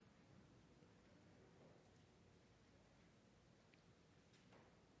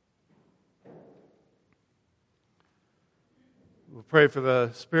We pray for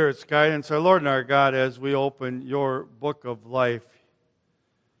the Spirit's guidance, our Lord and our God, as we open your book of life.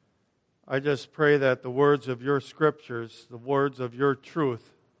 I just pray that the words of your scriptures, the words of your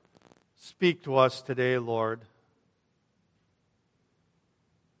truth, speak to us today, Lord.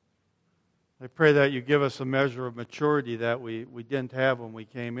 I pray that you give us a measure of maturity that we didn't have when we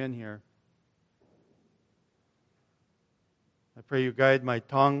came in here. I pray you guide my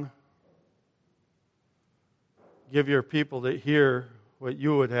tongue. Give your people to hear what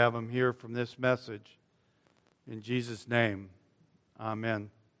you would have them hear from this message. In Jesus' name, amen.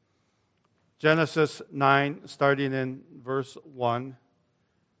 Genesis 9, starting in verse 1.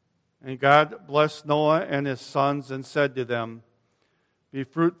 And God blessed Noah and his sons and said to them, "Be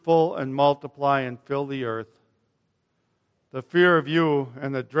fruitful and multiply and fill the earth. The fear of you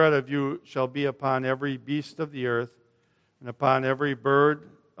and the dread of you shall be upon every beast of the earth and upon every bird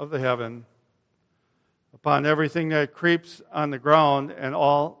of the heaven, upon everything that creeps on the ground and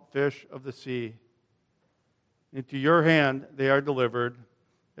all fish of the sea. Into your hand they are delivered.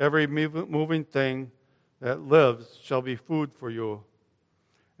 Every moving thing that lives shall be food for you.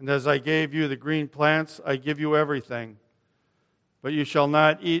 And as I gave you the green plants, I give you everything. But you shall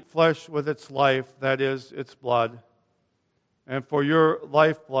not eat flesh with its life, that is, its blood. And for your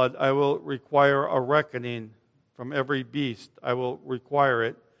lifeblood I will require a reckoning. From every beast I will require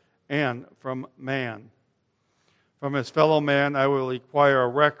it, and from man. From his fellow man I will require a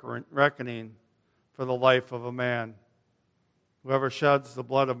reckoning for the life of a man. Whoever sheds the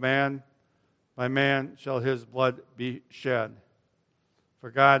blood of man, by man shall his blood be shed.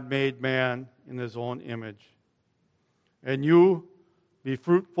 For God made man in his own image. And you, be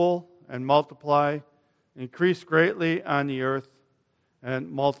fruitful and multiply, increase greatly on the earth,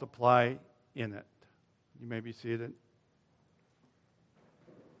 and multiply in it." You may be seated.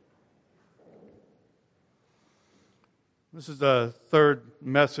 This is the third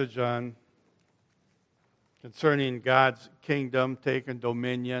message concerning God's kingdom taking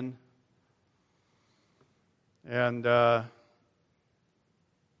dominion. And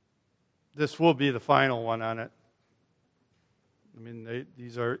this will be the final one on it. I mean,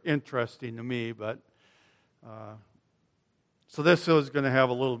 these are interesting to me, but so this is going to have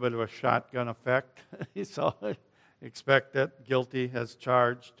a little bit of a shotgun effect. So expect it. Guilty as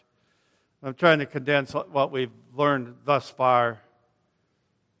charged. I'm trying to condense what we've learned thus far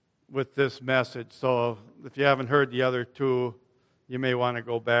with this message. So if you haven't heard the other two, you may want to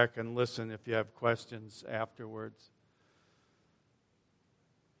go back and listen if you have questions afterwards.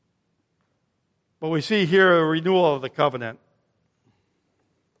 But we see here a renewal of the covenant.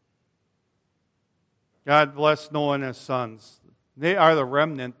 God blessed Noah and his sons. They are the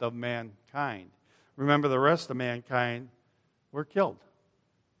remnant of mankind. Remember, the rest of mankind were killed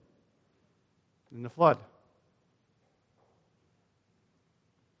in the flood.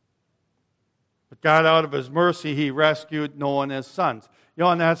 But God, out of his mercy, he rescued Noah and his sons. You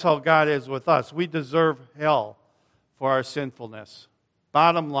know, and that's how God is with us. We deserve hell for our sinfulness.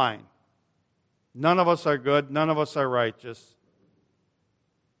 Bottom line. None of us are good. None of us are righteous.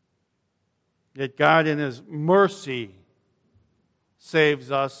 Yet God, in his mercy, saves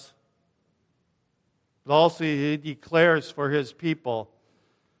us. But also he declares for his people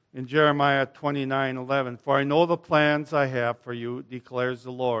in Jeremiah 29:11, "For I know the plans I have for you, declares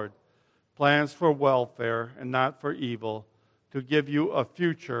the Lord, plans for welfare and not for evil, to give you a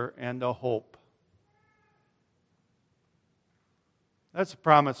future and a hope." That's a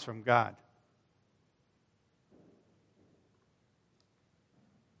promise from God.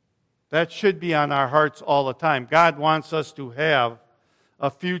 That should be on our hearts all the time. God wants us to have a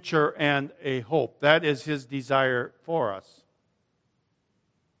future and a hope. That is his desire for us.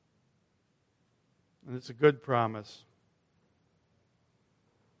 And it's a good promise.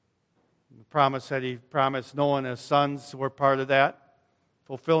 The promise that he promised Noah and his sons were part of that,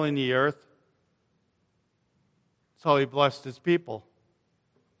 fulfilling the earth. That's how he blessed his people.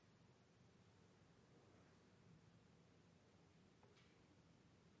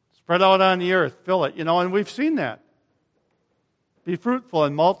 Spread out on the earth, fill it, and we've seen that. Be fruitful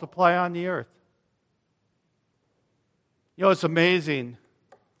and multiply on the earth. It's amazing.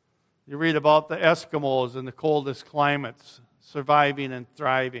 You read about the Eskimos in the coldest climates, surviving and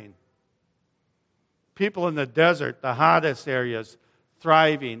thriving. People in the desert, the hottest areas,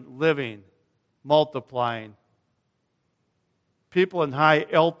 thriving, living, multiplying. People in high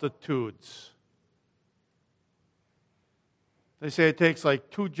altitudes. They say it takes like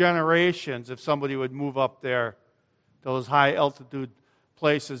 2 generations if somebody would move up there to those high altitude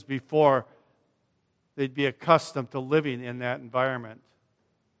places before they'd be accustomed to living in that environment.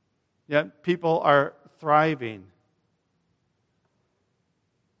 Yet people are thriving.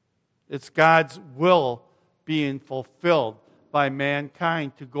 It's God's will being fulfilled by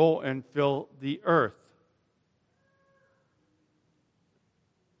mankind to go and fill the earth.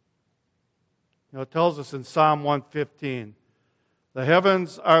 It tells us in Psalm 115, the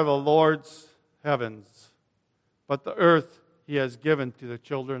heavens are the Lord's heavens, but the earth He has given to the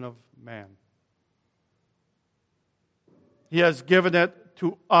children of man. He has given it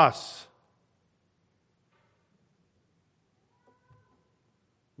to us.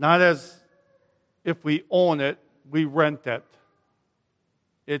 Not as if we own it, we rent it.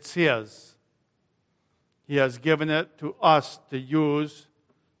 It's His. He has given it to us to use,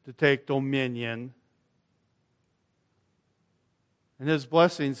 to take dominion. And His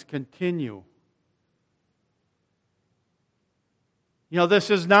blessings continue. This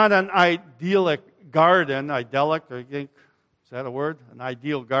is not an idyllic garden, idyllic, I think, is that a word? An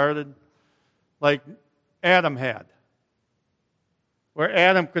ideal garden, like Adam had, where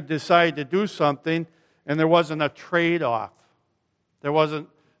Adam could decide to do something and there wasn't a trade-off. There wasn't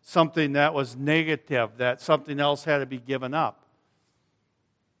something that was negative, that something else had to be given up.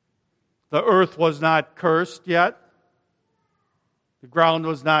 The earth was not cursed yet. The ground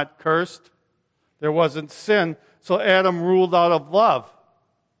was not cursed. There wasn't sin. So Adam ruled out of love.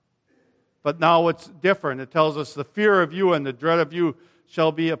 But now it's different. It tells us the fear of you and the dread of you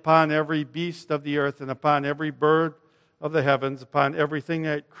shall be upon every beast of the earth and upon every bird of the heavens, upon everything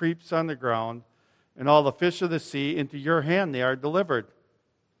that creeps on the ground, and all the fish of the sea. Into your hand they are delivered.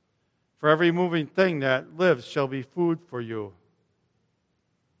 For every moving thing that lives shall be food for you.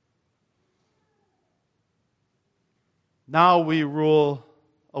 Now we rule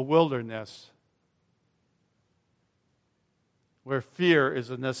a wilderness where fear is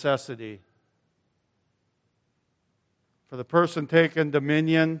a necessity. For the person taking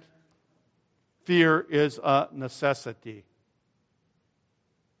dominion, fear is a necessity.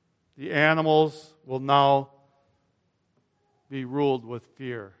 The animals will now be ruled with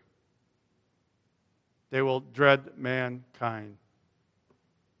fear. They will dread mankind.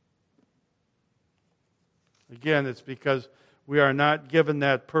 Again, it's because we are not given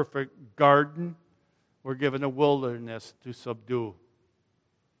that perfect garden. We're given a wilderness to subdue.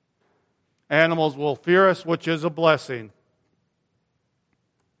 Animals will fear us, which is a blessing.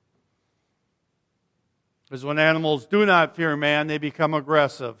 Because when animals do not fear man, they become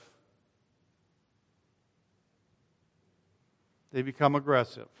aggressive. They become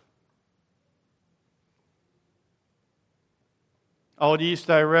aggressive. Out east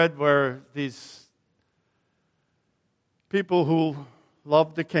I read where these people who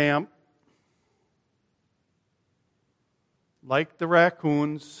loved to camp, like the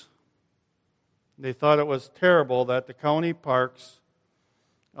raccoons, they thought it was terrible that the county parks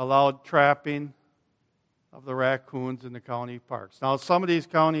allowed trapping of the raccoons in the county parks. Now, some of these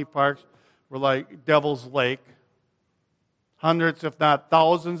county parks were like Devil's Lake, hundreds, if not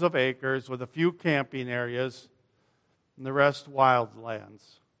thousands of acres with a few camping areas, and the rest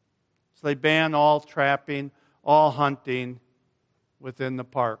wildlands. So they ban all trapping, all hunting within the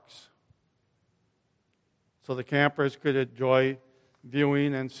parks, so the campers could enjoy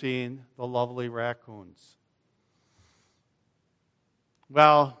viewing and seeing the lovely raccoons.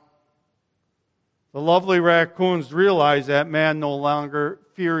 Well, the lovely raccoons realized that man no longer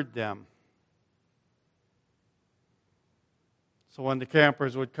feared them. So when the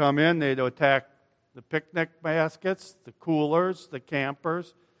campers would come in, they'd attack the picnic baskets, the coolers, the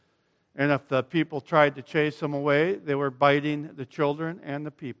campers. And if the people tried to chase them away, they were biting the children and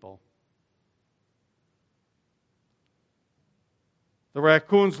the people. The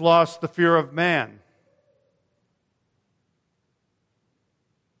raccoons lost the fear of man.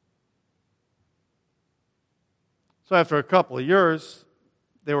 So after a couple of years,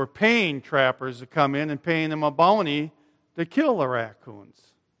 they were paying trappers to come in and paying them a bounty to kill the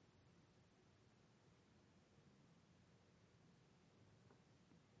raccoons.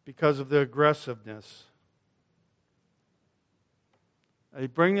 Because of the aggressiveness. I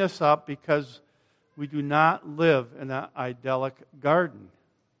bring this up because we do not live in an idyllic garden.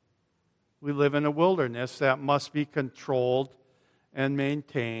 We live in a wilderness that must be controlled and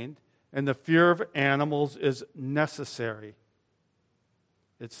maintained, and the fear of animals is necessary.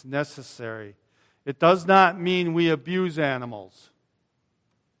 It's necessary. It does not mean we abuse animals.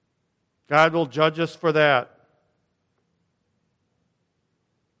 God will judge us for that.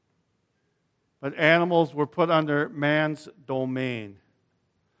 But animals were put under man's domain.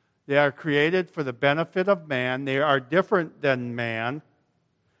 They are created for the benefit of man. They are different than man.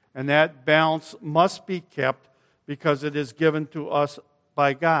 And that balance must be kept because it is given to us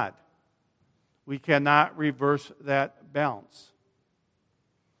by God. We cannot reverse that balance.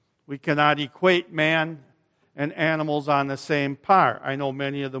 We cannot equate man and animals on the same par. I know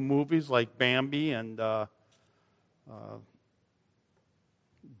many of the movies like Bambi and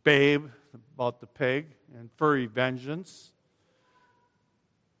Babe, about the pig, and Furry Vengeance,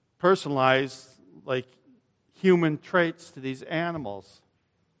 personalized like human traits to these animals.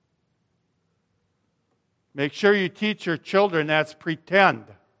 Make sure you teach your children that's pretend.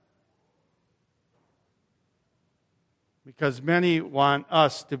 Because many want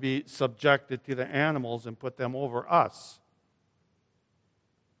us to be subjected to the animals and put them over us.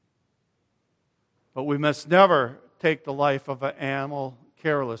 But we must never take the life of an animal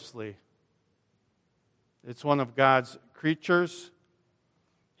carelessly. It's one of God's creatures.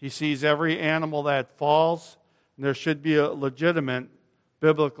 He sees every animal that falls, and there should be a legitimate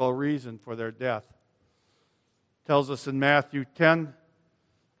biblical reason for their death. It tells us in Matthew 10,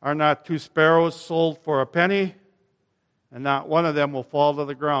 "Are not 2 sparrows sold for a penny? And not one of them will fall to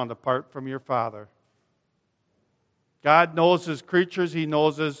the ground apart from your Father." God knows His creatures. He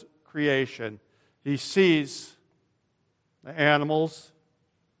knows His creation. He sees the animals.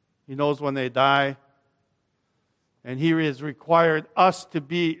 He knows when they die. And He has required us to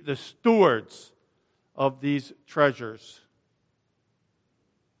be the stewards of these treasures.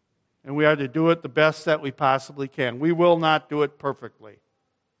 And we are to do it the best that we possibly can. We will not do it perfectly.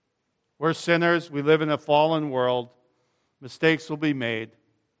 We're sinners. We live in a fallen world. Mistakes will be made.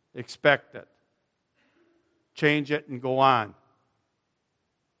 Expect it. Change it and go on.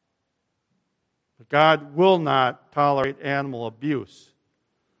 But God will not tolerate animal abuse.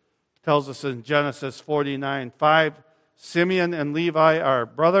 It tells us in Genesis 49:5, "Simeon and Levi are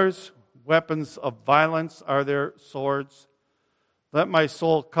brothers. Weapons of violence are their swords. Let my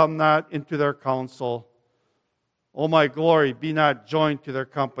soul come not into their counsel. O my glory, be not joined to their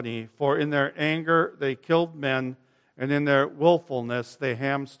company. For in their anger they killed men, and in their willfulness they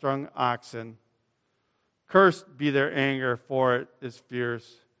hamstrung oxen. Cursed be their anger, for it is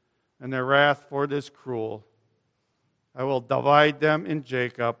fierce, and their wrath, for it is cruel. I will divide them in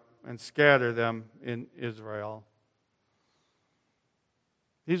Jacob and scatter them in Israel."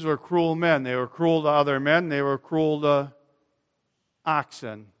 These were cruel men. They were cruel to other men. They were cruel to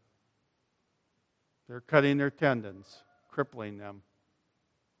oxen. They're cutting their tendons, crippling them.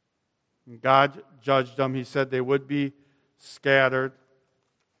 And God judged them. He said they would be scattered.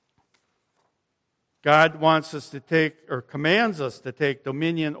 God wants us to take, or commands us to take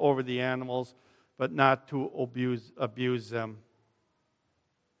dominion over the animals, but not to abuse them.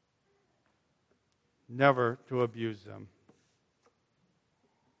 Never to abuse them.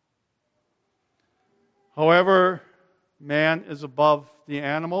 However, man is above the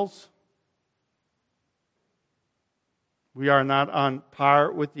animals. We are not on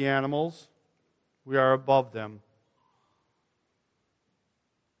par with the animals. We are above them.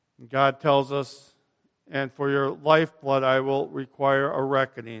 God tells us, "And for your lifeblood I will require a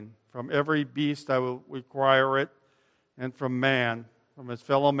reckoning. From every beast I will require it, and from man, from his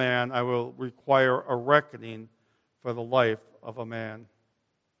fellow man, I will require a reckoning for the life of a man."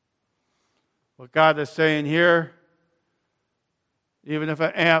 What God is saying here, even if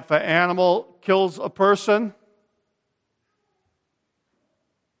an animal kills a person,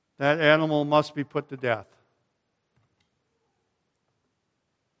 that animal must be put to death.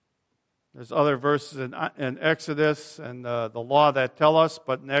 There's other verses in Exodus and the law that tell us,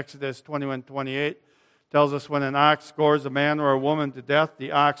 but in Exodus 21:28 tells us, "When an ox scores a man or a woman to death,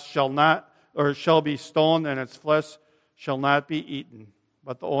 the ox shall be stoned, and its flesh shall not be eaten,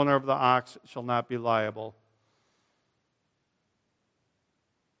 but the owner of the ox shall not be liable."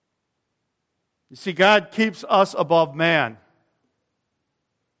 You see, God keeps us above man.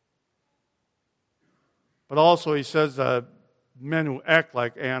 But also He says men who act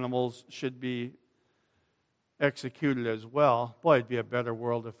like animals should be executed as well. Boy, it'd be a better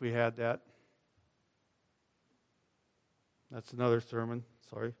world if we had that. That's another sermon,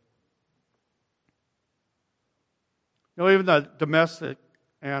 sorry. You know, even the domestic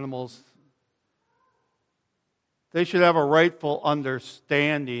animals, they should have a rightful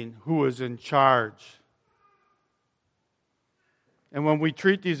understanding who is in charge. And when we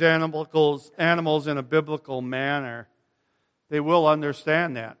treat these animals in a biblical manner, they will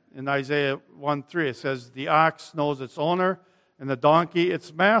understand that. In Isaiah 1:3, it says, "The ox knows its owner, and the donkey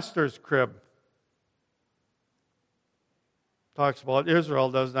its master's crib." Talks about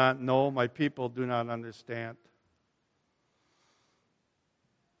Israel does not know, my people do not understand.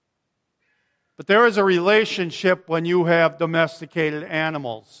 But there is a relationship when you have domesticated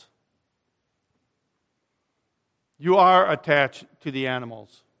animals. You are attached to the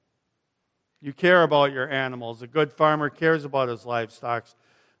animals. You care about your animals. A good farmer cares about his livestock.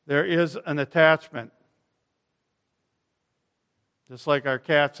 there is an attachment. Just like our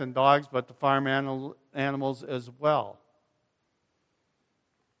cats and dogs, but the farm animals as well.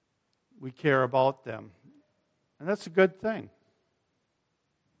 We care about them. And that's a good thing.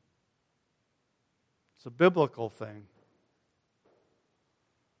 It's a biblical thing.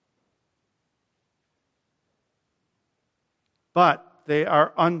 But they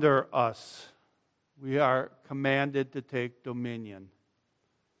are under us. We are commanded to take dominion.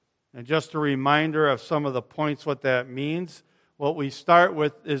 And just a reminder of some of the points, what that means. What we start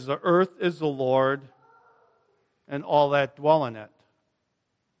with is the earth is the Lord and all that dwell in it.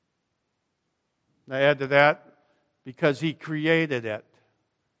 And I add to that, because He created it.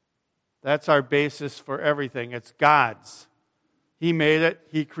 That's our basis for everything. It's God's. He made it.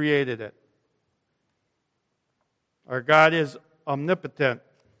 He created it. Our God is omnipotent.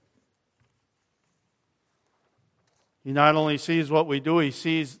 He not only sees what we do, He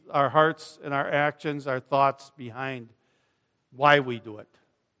sees our hearts and our actions, our thoughts behind why we do it.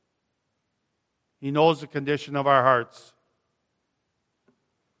 He knows the condition of our hearts.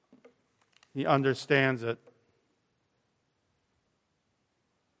 He understands it.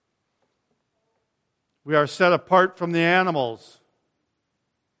 We are set apart from the animals.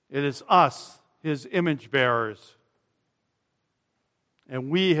 It is us, His image bearers. And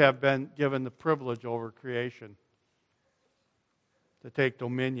we have been given the privilege over creation to take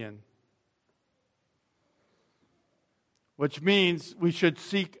dominion. Which means we should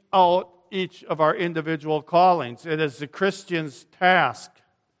seek out each of our individual callings. It is the Christian's task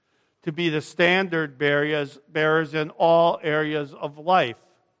to be the standard bearers in all areas of life.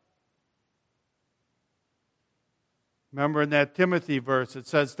 Remember in that Timothy verse, it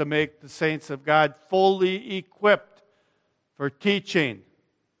says to make the saints of God fully equipped for teaching,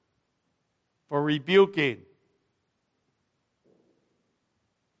 for rebuking.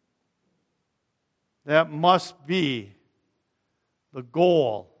 That must be the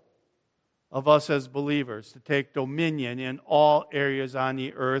goal of us as believers, to take dominion in all areas on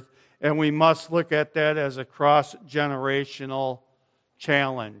the earth. And we must look at that as a cross-generational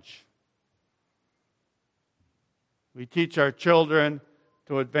challenge. We teach our children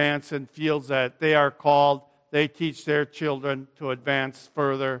to advance in fields that they are called. They teach their children to advance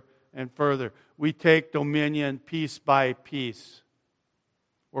further and further. We take dominion piece by piece.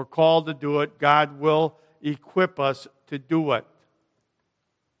 We're called to do it. God will equip us to do it.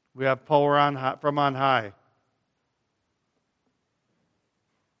 We have power from on high.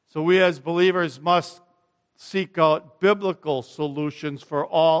 So we as believers must seek out biblical solutions for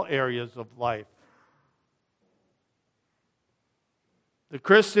all areas of life. The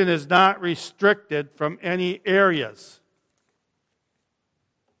Christian is not restricted from any areas.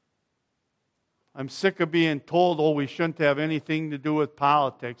 I'm sick of being told, oh, we shouldn't have anything to do with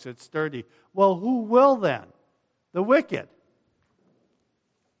politics. It's dirty. Well, who will then? The wicked.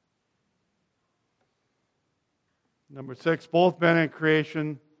 Number 6, both men and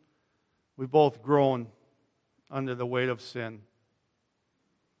creation, we both groan under the weight of sin.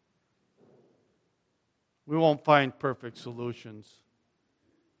 We won't find perfect solutions.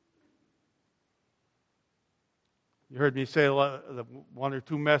 You heard me say one or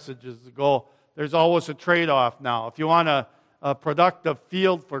two messages ago, there's always a trade-off now. If you want a productive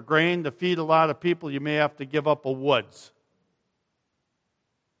field for grain to feed a lot of people, you may have to give up a woods.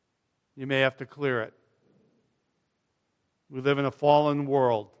 You may have to clear it. We live in a fallen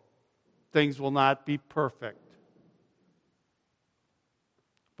world. Things will not be perfect.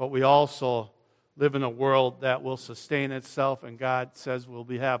 But we also live in a world that will sustain itself, and God says we'll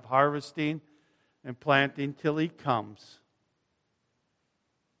have harvesting and planting till He comes.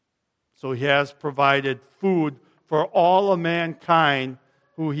 So He has provided food for all of mankind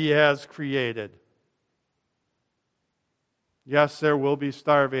who He has created. Yes, there will be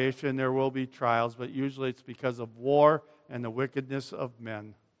starvation, there will be trials, but usually it's because of war and the wickedness of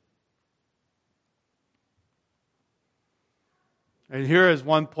men. And here is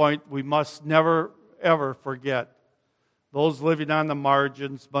one point we must never, ever forget. Those living on the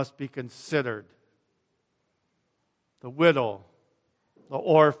margins must be considered. The widow, the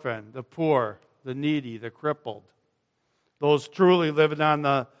orphan, the poor, the needy, the crippled. Those truly living on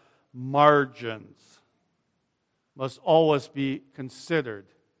the margins must always be considered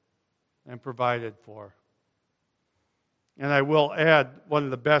and provided for. And I will add, one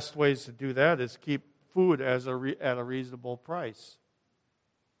of the best ways to do that is keep food at a reasonable price.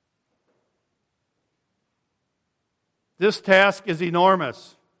 This task is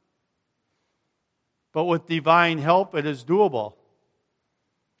enormous, but with divine help, it is doable.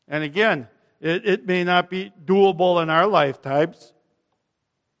 And again, it may not be doable in our lifetimes,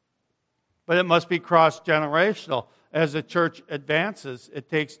 But it must be cross-generational. As the church advances, it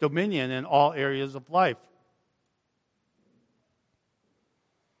takes dominion in all areas of life.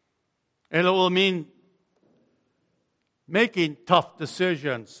 And it will mean making tough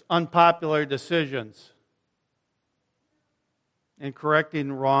decisions, unpopular decisions, and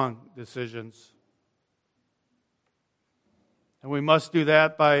correcting wrong decisions. And we must do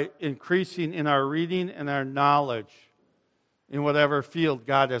that by increasing in our reading and our knowledge in whatever field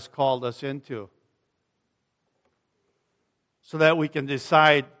God has called us into, so that we can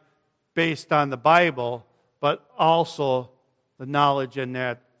decide based on the Bible, but also the knowledge in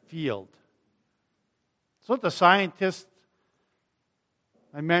that field. That's what the scientists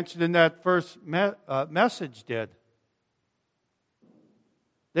I mentioned in that first message did.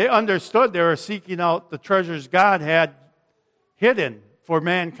 They understood they were seeking out the treasures God had hidden for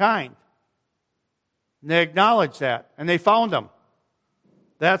mankind. And they acknowledged that, and they found them.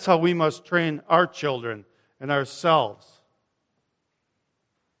 That's how we must train our children and ourselves.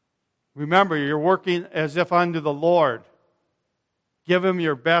 Remember, you're working as if unto the Lord. Give Him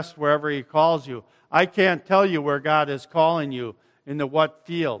your best wherever He calls you. I can't tell you where God is calling you, into what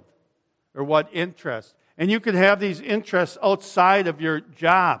field or what interest. And you can have these interests outside of your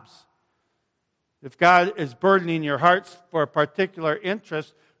jobs. If God is burdening your hearts for a particular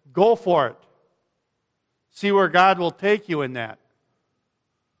interest, go for it. See where God will take you in that.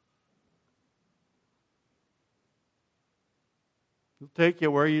 He'll take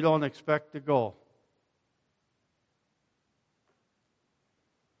you where you don't expect to go.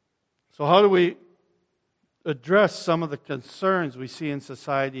 So how do we address some of the concerns we see in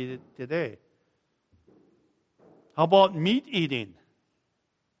society today? How about meat eating?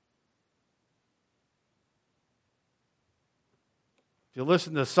 If you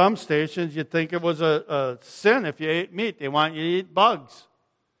listen to some stations, you'd think it was a sin if you ate meat. They want you to eat bugs.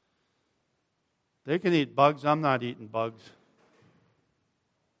 They can eat bugs. I'm not eating bugs.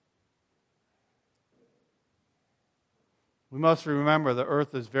 We must remember the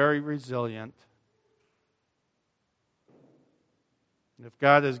earth is very resilient. And if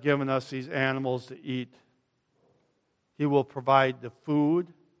God has given us these animals to eat, He will provide the food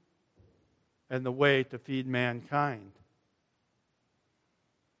and the way to feed mankind.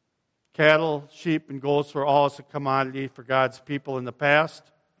 Cattle, sheep, and goats were always a commodity for God's people in the past.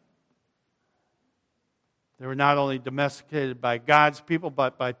 They were not only domesticated by God's people,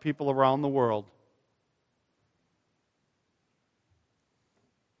 but by people around the world.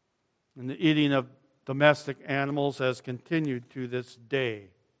 And the eating of domestic animals has continued to this day.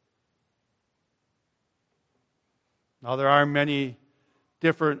 Now, there are many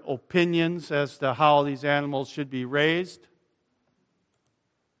different opinions as to how these animals should be raised.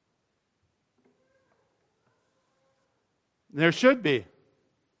 There should be.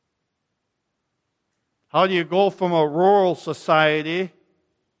 How do you go from a rural society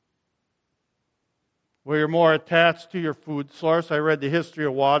where you're more attached to your food source? I read the history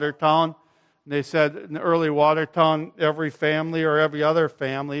of Watertown, and they said in early Watertown, every family or every other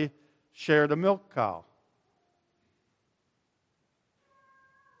family shared a milk cow.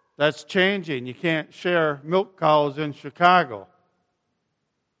 That's changing. You can't share milk cows in Chicago.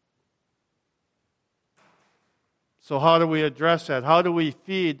 So how do we address that? How do we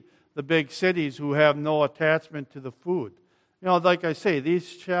feed the big cities who have no attachment to the food? You know, like I say,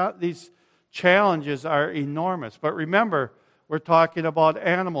 these challenges are enormous. But remember, we're talking about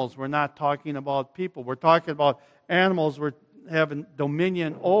animals. We're not talking about people. We're talking about animals we're having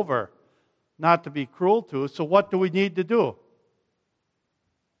dominion over, not to be cruel to. So what do we need to do?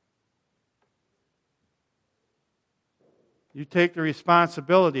 You take the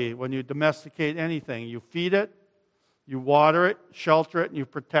responsibility when you domesticate anything. You feed it, you water it, shelter it, and you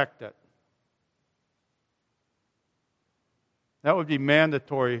protect it. That would be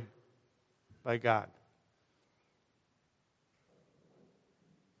mandatory by God.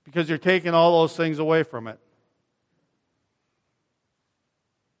 Because you're taking all those things away from it.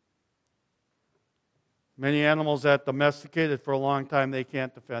 Many animals that domesticated for a long time, they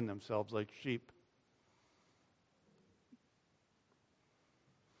can't defend themselves, like sheep.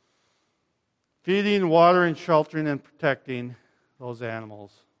 Feeding, watering, sheltering, and protecting those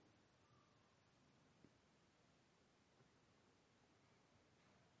animals.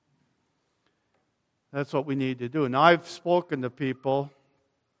 That's what we need to do. Now, I've spoken to people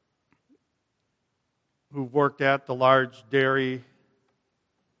who've worked at the large dairy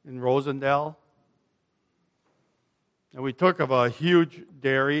in Rosendale. And we took of a huge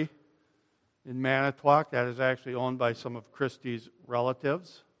dairy in Manitowoc that is actually owned by some of Christie's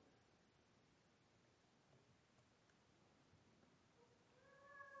relatives.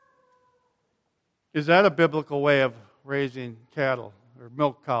 Is that a biblical way of raising cattle or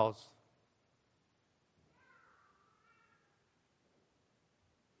milk cows?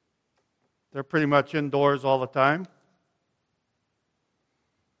 They're pretty much indoors all the time.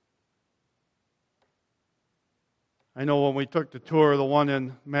 I know when we took the tour of the one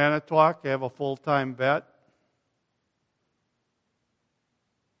in Manitowoc, they have a full-time vet.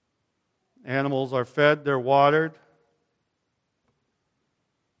 Animals are fed, they're watered.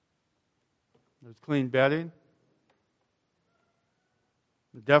 There's clean bedding.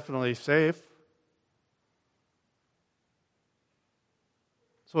 They're definitely safe.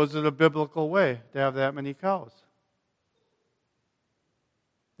 So is it a biblical way to have that many cows?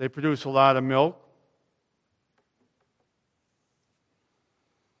 They produce a lot of milk.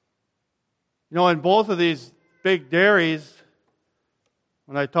 You know, in both of these big dairies,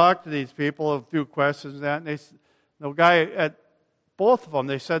 when I talked to these people, a few questions and that, and the guy at both of them,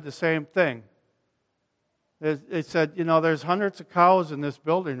 they said the same thing. They said, you know, there's hundreds of cows in this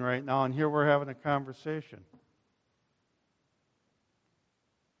building right now, and here we're having a conversation.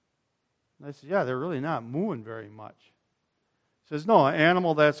 And I said, yeah, they're really not mooing very much. He says, no, an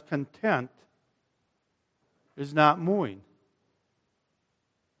animal that's content is not mooing.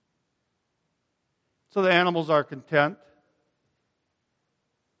 So the animals are content.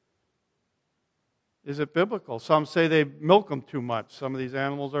 Is it biblical? Some say they milk them too much. Some of these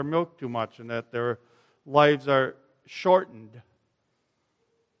animals are milked too much and that their lives are shortened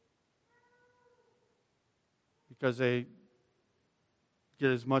because they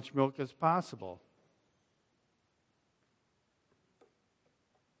get as much milk as possible.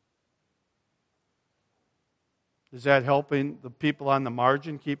 Is that helping the people on the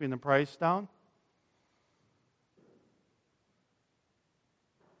margin, keeping the price down?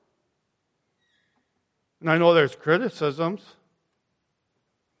 And I know there's criticisms.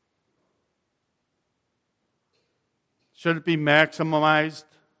 Should it be maximized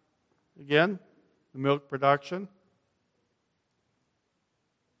again, the milk production?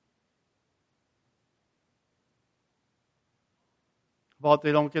 About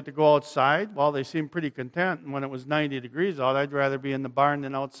they don't get to go outside? Well, they seem pretty content. And when it was 90 degrees out, I'd rather be in the barn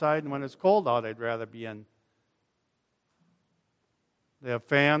than outside. And when it's cold out, I'd rather be in. They have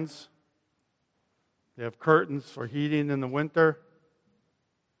fans. They have curtains for heating in the winter.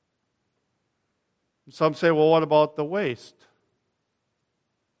 Some say, well, what about the waste?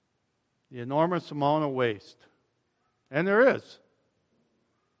 The enormous amount of waste. And there is.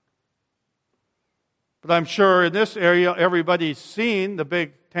 But I'm sure in this area, everybody's seen the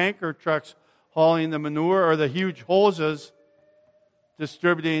big tanker trucks hauling the manure or the huge hoses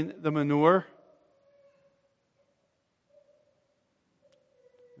distributing the manure.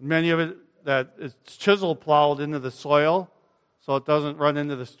 Many of it that is chisel plowed into the soil so it doesn't run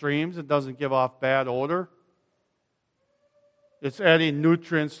into the streams. It doesn't give off bad odor. It's adding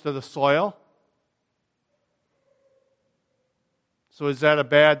nutrients to the soil. So is that a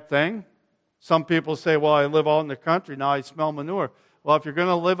bad thing? Some people say, well, I live out in the country, now I smell manure. Well, if you're going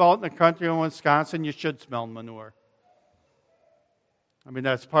to live out in the country in Wisconsin, you should smell manure. I mean,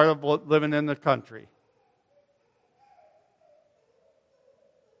 that's part of living in the country.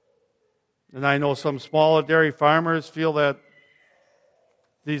 And I know some smaller dairy farmers feel that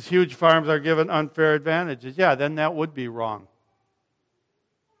these huge farms are given unfair advantages. Yeah, then that would be wrong.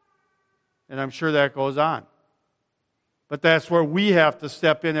 And I'm sure that goes on. But that's where we have to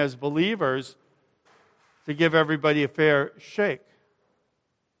step in as believers to give everybody a fair shake.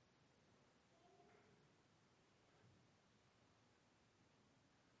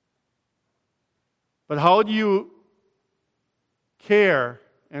 But how do you care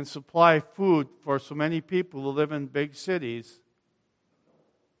and supply food for so many people who live in big cities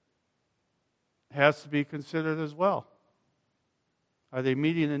has to be considered as well. Are they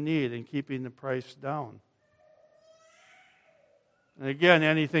meeting the need and keeping the price down? And again,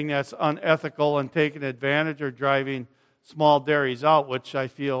 anything that's unethical and taking advantage or driving small dairies out, which I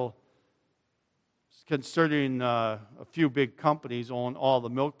feel, considering a few big companies own all the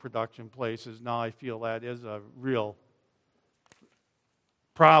milk production places, now I feel that is a real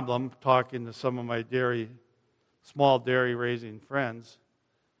problem, talking to some of my small dairy raising friends.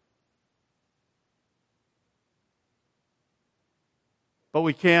 But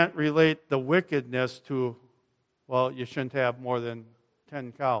we can't relate the wickedness to, well, you shouldn't have more than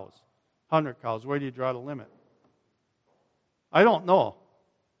 10 cows, 100 cows. Where do you draw the limit? I don't know.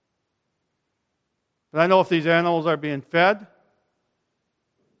 But I know if these animals are being fed,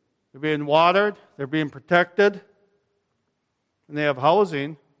 they're being watered, they're being protected, and they have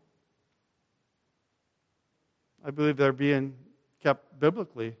housing, I believe they're being kept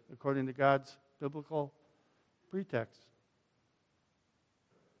biblically according to God's biblical pretext.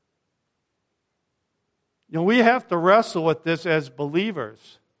 We have to wrestle with this as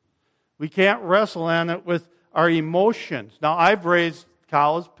believers. We can't wrestle on it with our emotions. Now, I've raised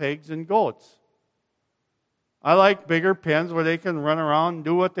cows, pigs, and goats. I like bigger pens where they can run around and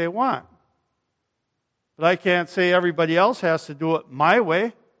do what they want. But I can't say everybody else has to do it my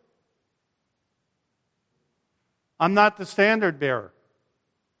way. I'm not the standard bearer.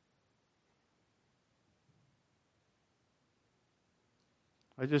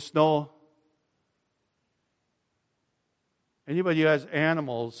 I just know anybody who has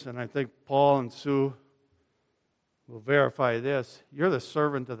animals, and I think Paul and Sue will verify this, you're the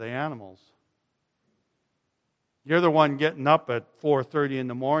servant of the animals. You're the one getting up at 4:30 in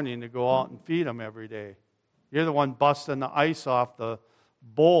the morning to go out and feed them every day. You're the one busting the ice off the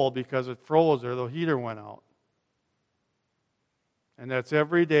bowl because it froze or the heater went out. And that's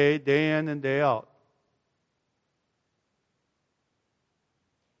every day, day in and day out.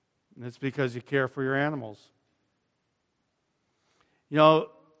 And it's because you care for your animals.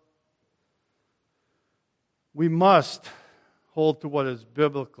 We must hold to what is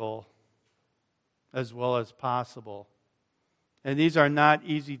biblical as well as possible. And these are not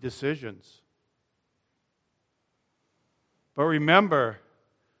easy decisions. But remember,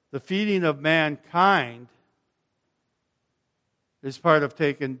 the feeding of mankind is part of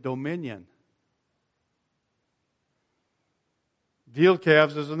taking dominion. Veal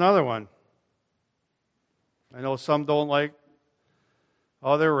calves is another one. I know some don't like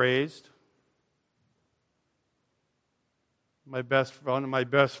how they're raised. One of my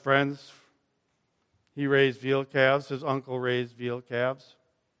best friends, he raised veal calves. His uncle raised veal calves.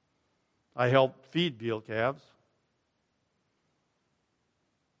 I helped feed veal calves.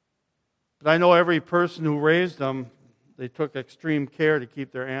 But I know every person who raised them, they took extreme care to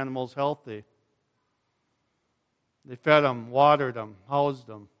keep their animals healthy. They fed them, watered them, housed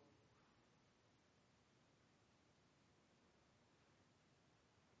them.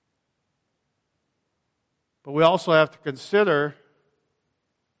 But we also have to consider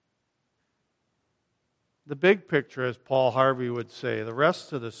the big picture, as Paul Harvey would say, the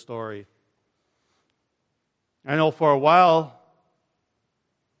rest of the story. I know for a while,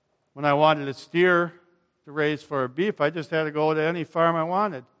 when I wanted a steer to raise for a beef, I just had to go to any farm I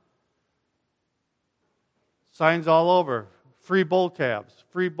wanted. Signs all over. Free bull calves.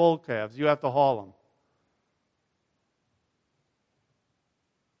 Free bull calves. You have to haul them.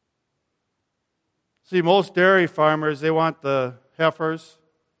 See, most dairy farmers, they want the heifers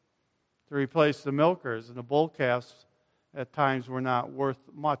to replace the milkers, and the bull calves at times were not worth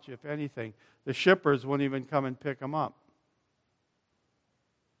much, if anything. The shippers wouldn't even come and pick them up.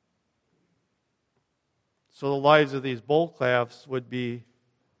 So the lives of these bull calves would be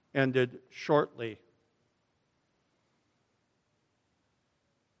ended shortly.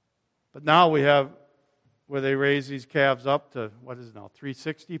 But now we have where they raise these calves up to, what is it now,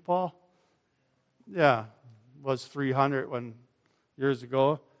 360, Paul? Yeah, it was 300 years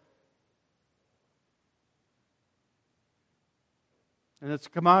ago. And it's a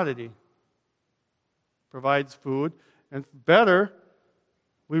commodity. Provides food. And better,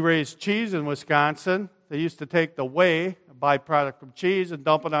 we raise cheese in Wisconsin. They used to take the whey, a byproduct from cheese, and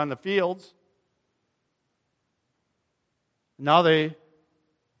dump it on the fields. Now they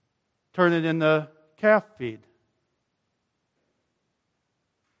turn it into calf feed.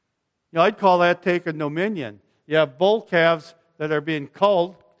 I'd call that taking dominion. You have bull calves that are being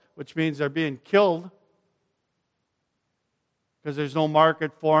culled, which means they're being killed because there's no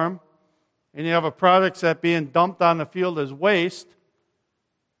market for them. And you have a product that's being dumped on the field as waste.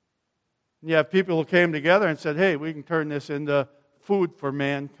 And you have people who came together and said, hey, we can turn this into food for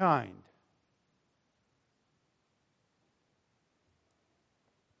mankind.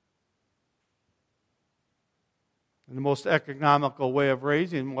 And the most economical way of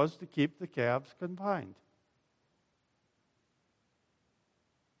raising was to keep the calves confined.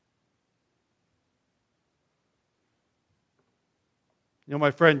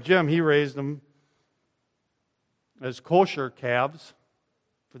 My friend Jim, he raised them as kosher calves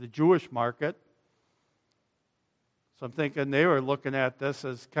for the Jewish market. So I'm thinking they were looking at this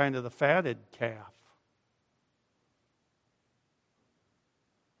as kind of the fatted calf.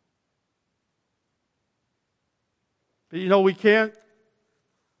 But we can't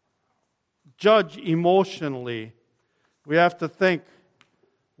judge emotionally. We have to think,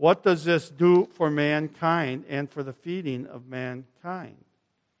 what does this do for mankind and for the feeding of mankind?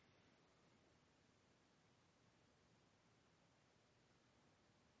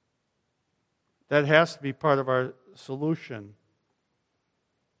 That has to be part of our solution.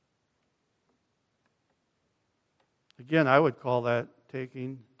 Again, I would call that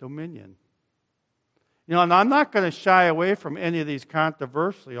taking dominion. You know, and I'm not going to shy away from any of these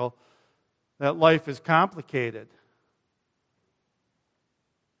controversial, that life is complicated.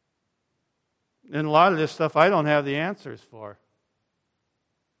 And a lot of this stuff I don't have the answers for.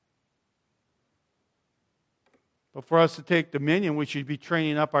 But for us to take dominion, we should be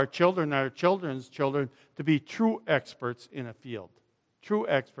training up our children and our children's children to be true experts in a field. True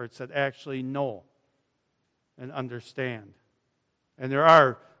experts that actually know and understand. And there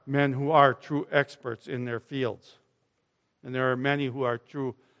are men who are true experts in their fields. And there are many who are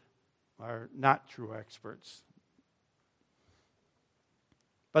not true experts.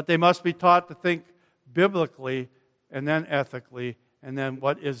 But they must be taught to think biblically and then ethically and then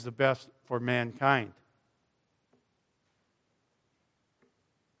what is the best for mankind.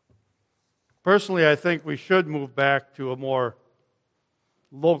 Personally, I think we should move back to a more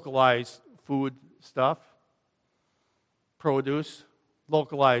localized food stuff, produce,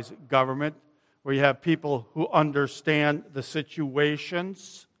 localized government, where you have people who understand the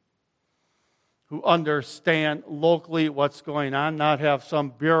situations, who understand locally what's going on, not have some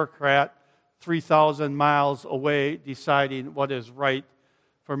bureaucrat 3,000 miles away deciding what is right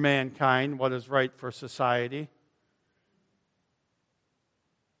for mankind, what is right for society.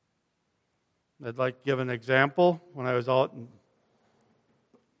 I'd like to give an example. When I was out in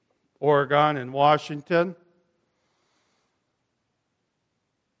Oregon and Washington,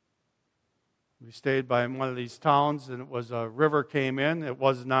 we stayed by one of these towns, and it was a river came in. It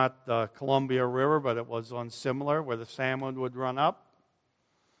was not the Columbia River, but it was one similar where the salmon would run up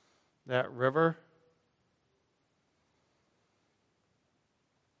that river.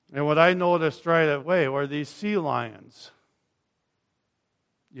 And what I noticed right away were these sea lions.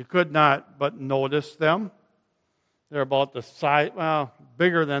 You could not but notice them. They're about the size,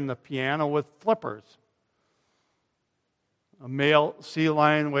 bigger than the piano with flippers. A male sea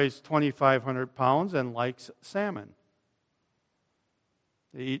lion weighs 2,500 pounds and likes salmon.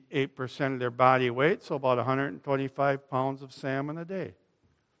 They eat 8% of their body weight, so about 125 pounds of salmon a day,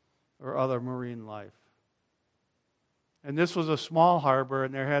 or other marine life. And this was a small harbor,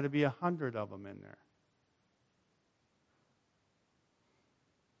 and there had to be 100 of them in there.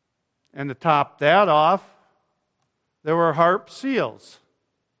 And to top that off, there were harp seals.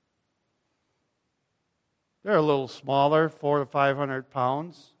 They're a little smaller, 400 to 500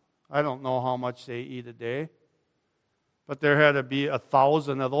 pounds. I don't know how much they eat a day. But there had to be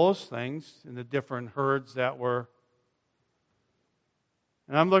 1,000 of those things in the different herds that were.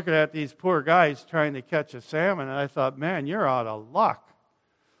 And I'm looking at these poor guys trying to catch a salmon, and I thought, man, you're out of luck.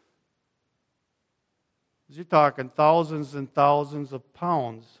 You're talking thousands and thousands of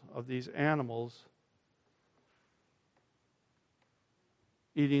pounds of these animals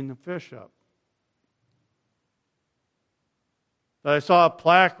eating the fish up. But I saw a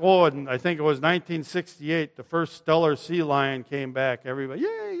plaque, and I think it was 1968, the first Steller sea lion came back. Everybody,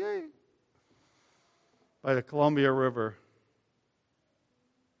 yay, yay, by the Columbia River.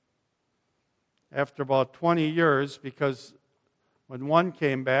 After about 20 years, because when one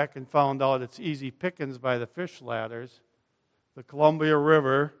came back and found out it's easy pickings by the fish ladders, the Columbia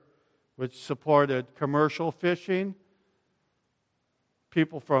River, which supported commercial fishing,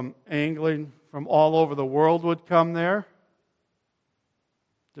 people from angling from all over the world would come there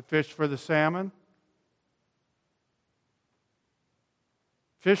to fish for the salmon.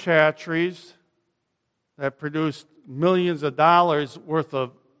 Fish hatcheries that produced millions of dollars worth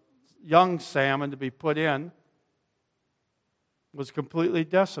of young salmon to be put in was completely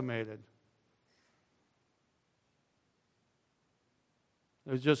decimated.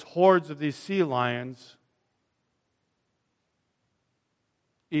 There's just hordes of these sea lions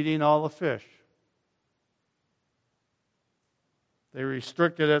eating all the fish. They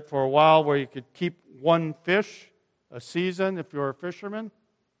restricted it for a while where you could keep one fish a season if you're a fisherman.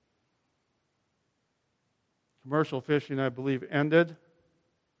 Commercial fishing, I believe, ended.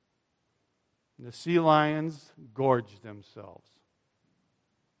 And the sea lions gorged themselves.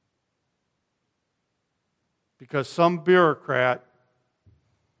 Because some bureaucrat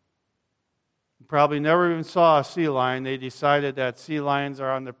probably never even saw a sea lion, they decided that sea lions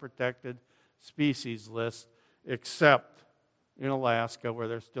are on the protected species list, except in Alaska, where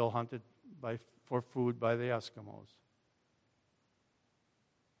they're still hunted for food by the Eskimos.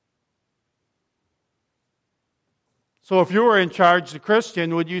 So if you were in charge, the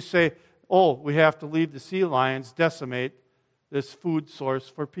Christian, would you say, oh, we have to leave the sea lions decimate this food source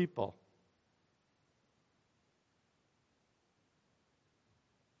for people?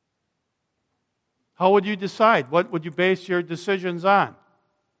 How would you decide? What would you base your decisions on?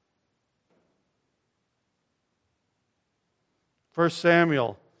 1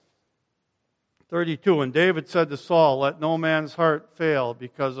 Samuel 32, and David said to Saul, "Let no man's heart fail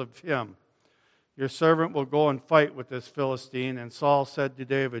because of him. Your servant will go and fight with this Philistine." And Saul said to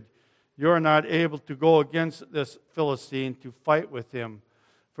David, "You are not able to go against this Philistine to fight with him,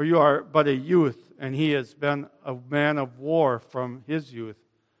 for you are but a youth, and he has been a man of war from his youth."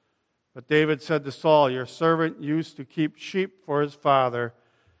 But David said to Saul, "Your servant used to keep sheep for his father,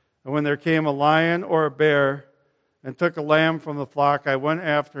 and when there came a lion or a bear and took a lamb from the flock, I went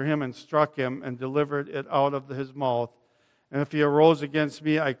after him and struck him and delivered it out of his mouth. And if he arose against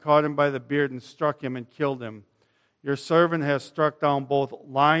me, I caught him by the beard and struck him and killed him. Your servant has struck down both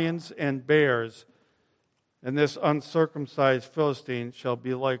lions and bears, and this uncircumcised Philistine shall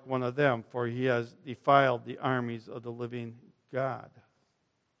be like one of them, for he has defiled the armies of the living God."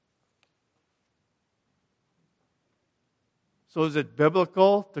 So is it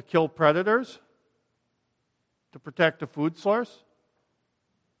biblical to kill predators to protect a food source?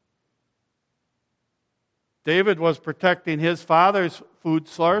 David was protecting his father's food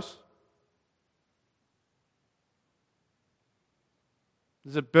source.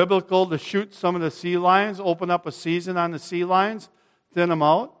 Is it biblical to shoot some of the sea lions, open up a season on the sea lions, thin them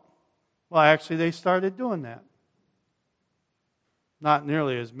out? Well, actually, they started doing that. Not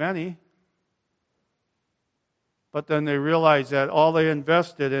nearly as many. But then they realized that all they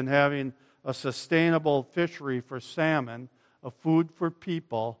invested in having a sustainable fishery for salmon, a food for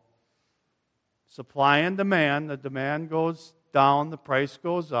people, supply and demand, the demand goes down, the price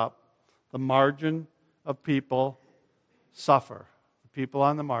goes up, the margin of people suffer, the people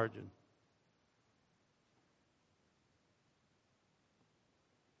on the margin.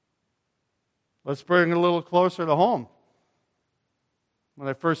 Let's bring it a little closer to home. When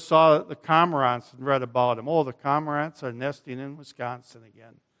I first saw the cormorants and read about them, the cormorants are nesting in Wisconsin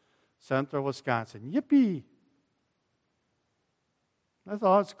again. Central Wisconsin. Yippee! I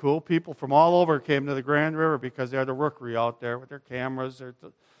thought it's cool. People from all over came to the Grand River because they had a rookery out there with their cameras, their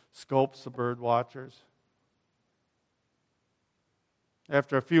scopes, the bird watchers.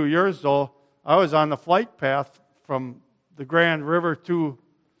 After a few years, though, I was on the flight path from the Grand River to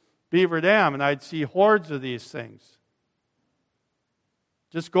Beaver Dam, and I'd see hordes of these things.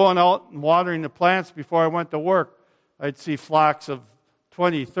 Just going out and watering the plants before I went to work, I'd see flocks of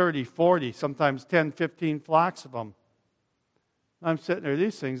 20, 30, 40, sometimes 10, 15 flocks of them. I'm sitting there,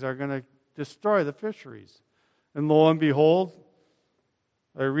 these things are going to destroy the fisheries. And lo and behold,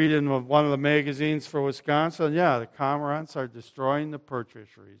 I read in one of the magazines for Wisconsin, the cormorants are destroying the perch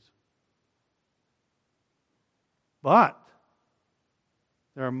fisheries. But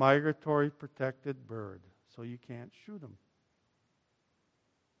they're a migratory protected bird, so you can't shoot them.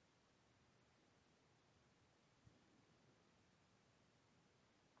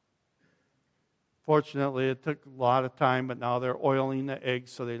 Fortunately, it took a lot of time, but now they're oiling the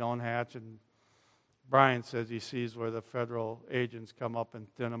eggs so they don't hatch. And Brian says he sees where the federal agents come up and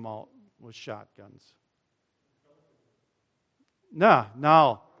thin them out with shotguns. Now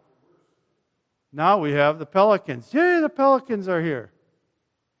we have the pelicans. Yay, the pelicans are here.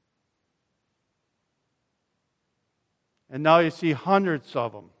 And now you see hundreds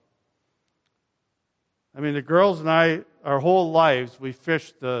of them. I mean, the girls and I, our whole lives, we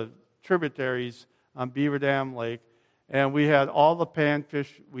fished the tributaries on Beaver Dam Lake, and we had all the panfish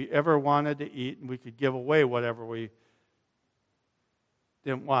we ever wanted to eat, and we could give away whatever we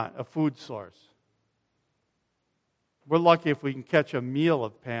didn't want, a food source. We're lucky if we can catch a meal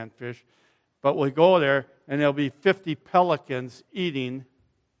of panfish, but we go there, and there'll be 50 pelicans eating,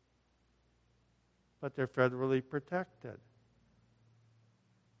 but they're federally protected.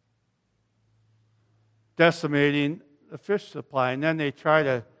 Decimating the fish supply, and then they try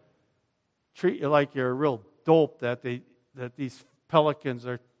to treat you like you're a real dope that these pelicans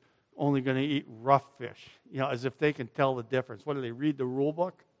are only going to eat rough fish, as if they can tell the difference. What do they read the rule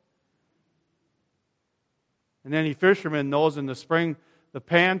book? And any fisherman knows in the spring the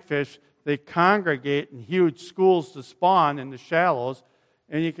panfish, they congregate in huge schools to spawn in the shallows,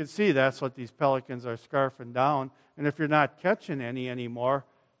 and you can see that's what these pelicans are scarfing down. And if you're not catching any anymore,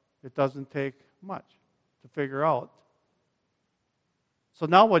 it doesn't take much to figure out. So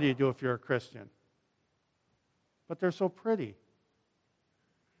now what do you do if you're a Christian? But they're so pretty.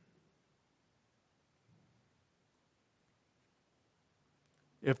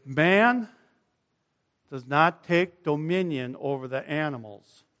 If man does not take dominion over the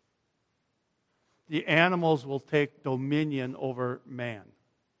animals will take dominion over man.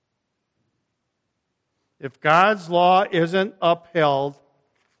 If God's law isn't upheld,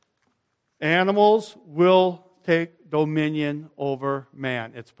 animals will take dominion over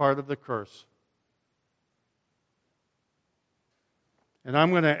man. It's part of the curse. And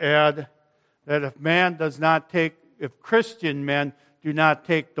I'm going to add that if Christian men do not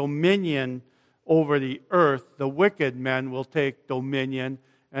take dominion over the earth, the wicked men will take dominion,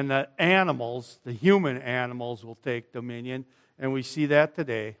 and the animals, the human animals, will take dominion. And we see that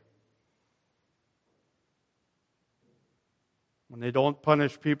today. When they don't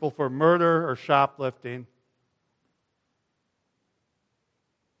punish people for murder or shoplifting.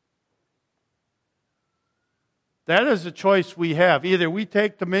 That is the choice we have. Either we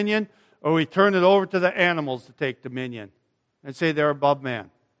take dominion or we turn it over to the animals to take dominion and say they're above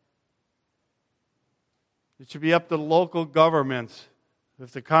man. It should be up to the local governments.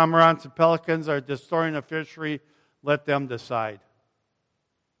 If the cormorants and pelicans are destroying a fishery, let them decide.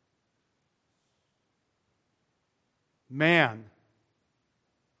 Man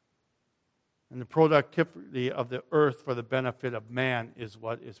and the productivity of the earth for the benefit of man is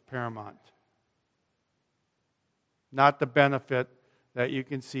what is paramount. Not the benefit that you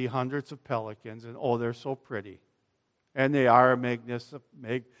can see hundreds of pelicans and, oh, they're so pretty. And they are a magnificent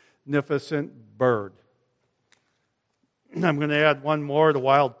bird. I'm going to add one more, the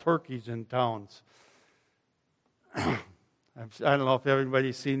wild turkeys in towns. I don't know if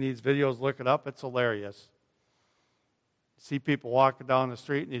everybody's seen these videos. Look it up. It's hilarious. See people walking down the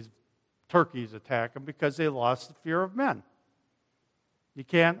street and these turkeys attack them because they lost the fear of men. You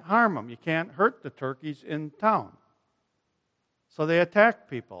can't harm them. You can't hurt the turkeys in town. So they attack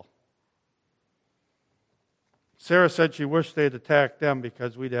people. Sarah said she wished they'd attack them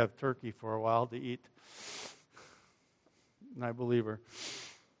because we'd have turkey for a while to eat. And I believe her.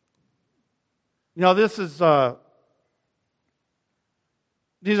 You know, these are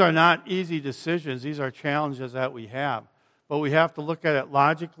not easy decisions. These are challenges that we have. But we have to look at it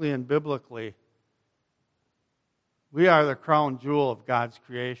logically and biblically. We are the crown jewel of God's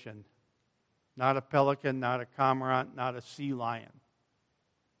creation. Not a pelican, not a cormorant, not a sea lion.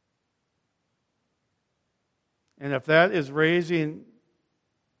 And if that is raising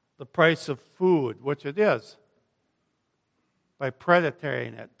the price of food, which it is, by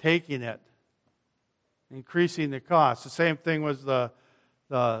predating it, taking it, increasing the cost. The same thing was the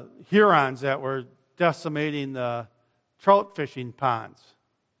Hurons that were decimating the trout fishing ponds.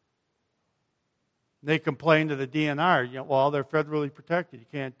 They complained to the DNR, well, they're federally protected. You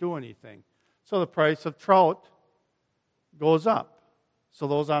can't do anything. So the price of trout goes up. So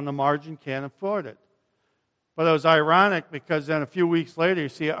those on the margin can't afford it. But it was ironic because then a few weeks later you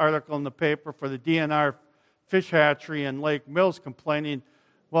see an article in the paper for the DNR fish hatchery in Lake Mills complaining,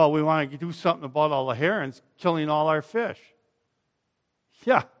 well, we want to do something about all the herons killing all our fish.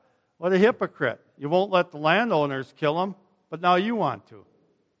 Yeah, what a hypocrite. You won't let the landowners kill them, but now you want to.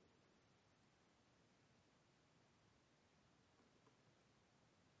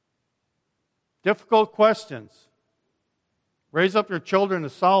 Difficult questions. Raise up your children to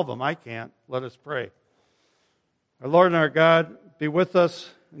solve them. I can't. Let us pray. Our Lord and our God, be with us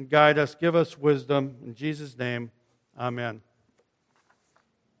and guide us. Give us wisdom. In Jesus' name, amen.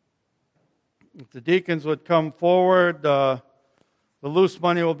 If the deacons would come forward, the loose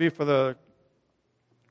money will be for the